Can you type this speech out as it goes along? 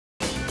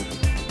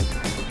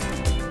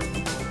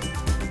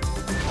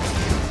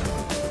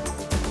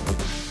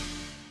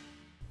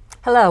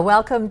Hello,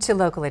 welcome to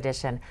Local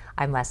Edition.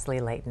 I'm Leslie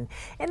Leyton.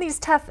 In these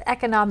tough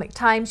economic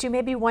times, you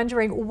may be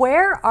wondering,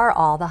 where are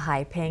all the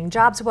high-paying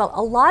jobs? Well,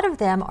 a lot of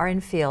them are in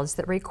fields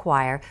that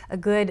require a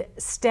good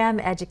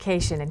STEM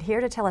education. And here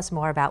to tell us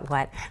more about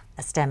what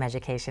a STEM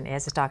education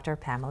is Dr.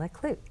 Pamela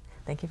Clute.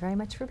 Thank you very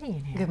much for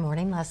being here. Good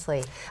morning,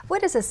 Leslie.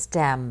 What is a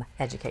STEM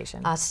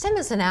education? STEM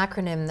is an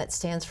acronym that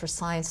stands for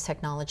Science,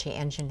 Technology,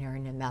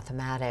 Engineering, and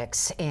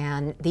Mathematics.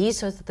 And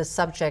these are the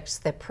subjects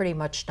that pretty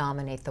much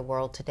dominate the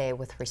world today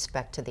with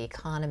respect to the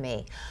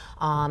economy.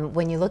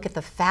 When you look at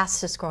the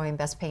fastest growing,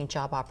 best paying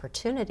job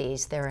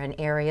opportunities, they're in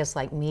areas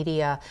like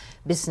media,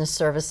 business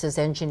services,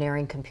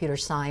 engineering, computer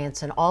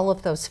science, and all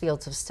of those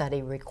fields of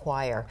study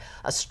require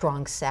a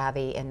strong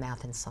savvy in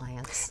math and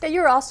science. Now,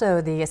 you're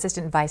also the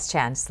Assistant Vice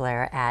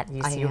Chancellor at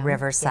UC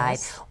Riverside.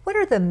 Yes. What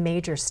are the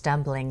major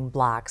stumbling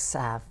blocks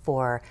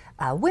for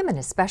women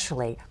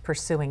especially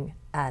pursuing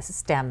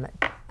STEM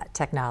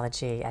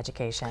technology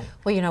education?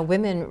 Well, you know,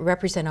 women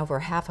represent over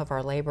half of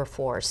our labor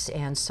force,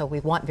 and so we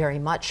want very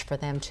much for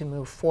them to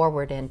move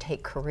forward and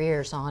take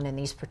careers on in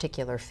these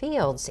particular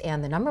fields.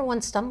 And the number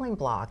one stumbling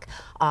block,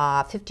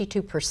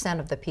 52%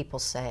 of the people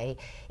say,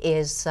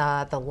 is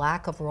the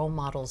lack of role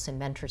models and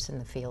mentors in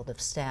the field of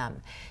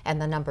STEM.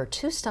 And the number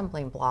two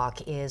stumbling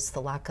block is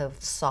the lack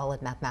of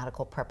solid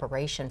mathematical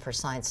preparation for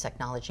science,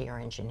 technology, or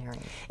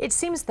engineering. It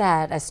seems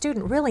that a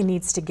student really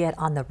needs to get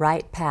on the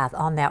right path,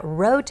 on that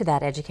road to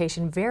that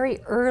education very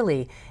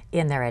early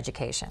in their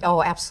education.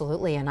 Oh,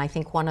 absolutely. And I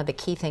think one of the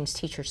key things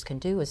teachers can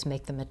do is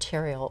make the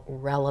material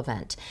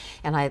relevant.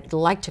 And I'd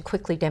like to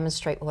quickly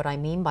demonstrate what I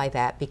mean by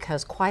that,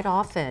 because quite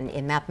often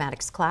in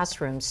mathematics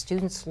classrooms,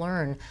 students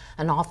learn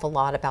an awful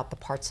lot about the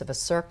parts of a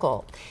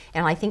circle.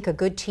 And I think a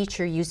good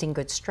teacher using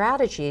good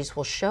strategies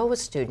will show a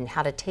student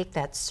how to take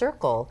that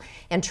circle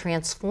and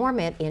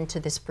transform it into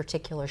this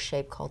particular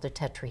shape called a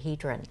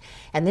tetrahedron.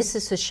 And this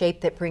is the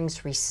shape that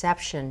brings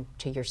reception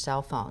to your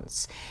cell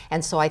phones.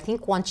 And so I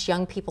think once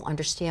young people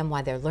understand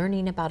why they're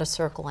learning about a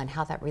circle and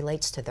how that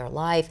relates to their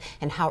life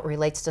and how it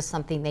relates to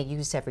something they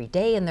use every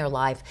day in their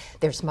life,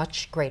 there's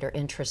much greater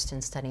interest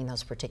in studying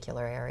those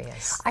particular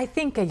areas. I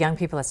think young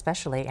people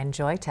especially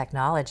enjoy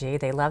technology.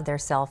 They love their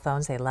cell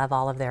phones. They love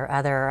all of their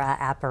other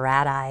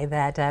apparatus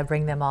that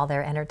bring them all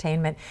their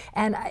entertainment.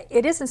 And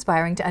it is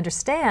inspiring to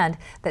understand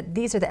that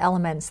these are the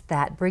elements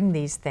that bring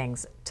these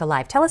things to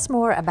life. Tell us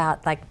more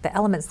about the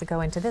elements that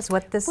go into this,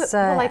 what this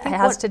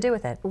has to do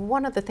with it.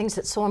 One of the things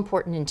that's so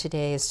important in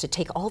today is to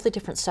take all the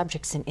different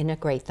subjects and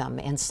integrate them,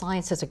 and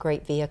science is a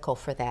great vehicle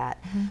for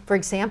that. For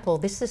example,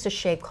 this is a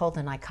shape called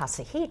an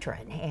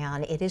icosahedron,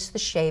 and it is the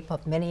shape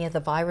of many of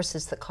the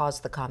viruses that cause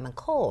the common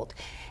cold.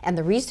 And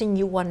the reason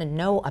you want to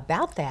know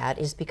about that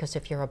is because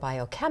if you're a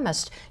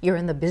biochemist, you're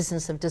in the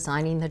business of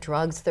designing the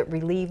drugs that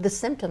relieve the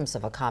symptoms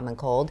of a common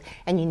cold,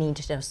 and you need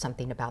to know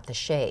something about the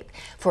shape.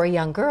 For a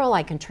young girl,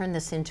 I can turn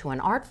this into an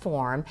art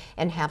form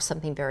and have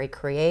something very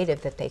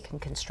creative that they can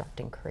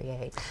construct and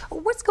create.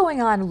 What's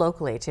going on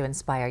locally to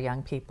inspire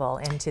young people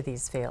into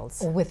these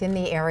fields? Within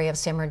the area of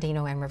San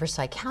Bernardino and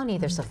Riverside County,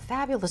 there's a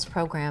fabulous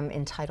program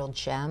entitled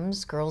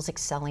GEMS, Girls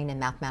Excelling in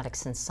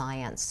Mathematics and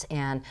Science.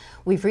 And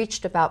we've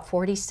reached about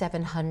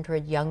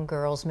 4,700 young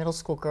girls, middle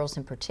school girls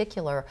in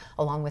particular,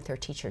 along with their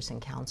teachers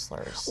and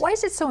counselors. Why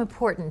is it so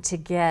important to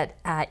get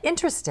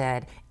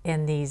interested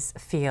in these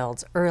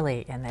fields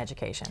early in the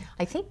education?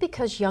 I think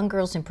because young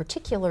girls in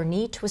particular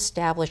need to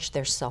establish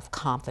their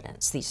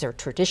self-confidence. These are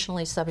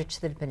traditionally subjects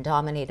that have been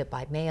dominated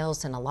by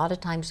males, and a lot of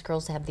times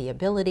girls have the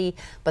ability,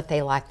 but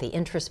they lack the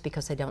interest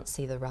because they don't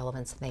see the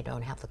relevance and they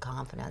don't have the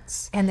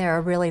confidence. And there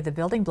are really the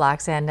building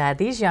blocks, and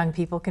these young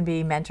people can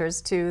be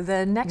mentors to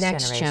the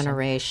next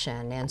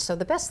generation. And so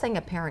the best thing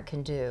a parent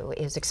can do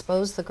is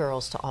expose the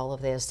girls to all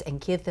of this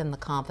and give them the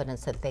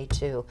confidence that they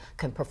too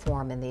can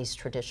perform in these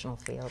traditional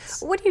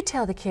fields. What do you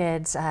tell the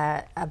kids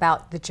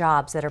about the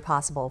jobs that are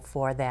possible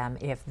for them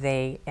if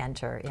they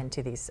enter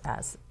into these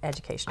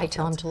educational fields? I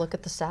tell them fields? to look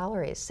at the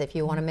salaries. If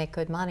you want to make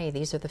good money,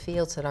 these are the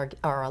fields that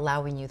are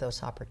allowing you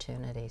those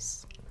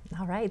opportunities.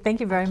 All right. Thank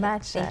you very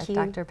much, Thank you.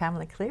 Dr.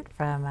 Pamela Clute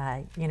from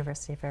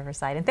University of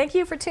Riverside. And thank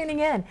you for tuning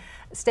in.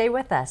 Stay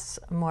with us.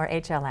 More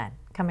HLN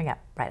coming up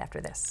right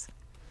after this.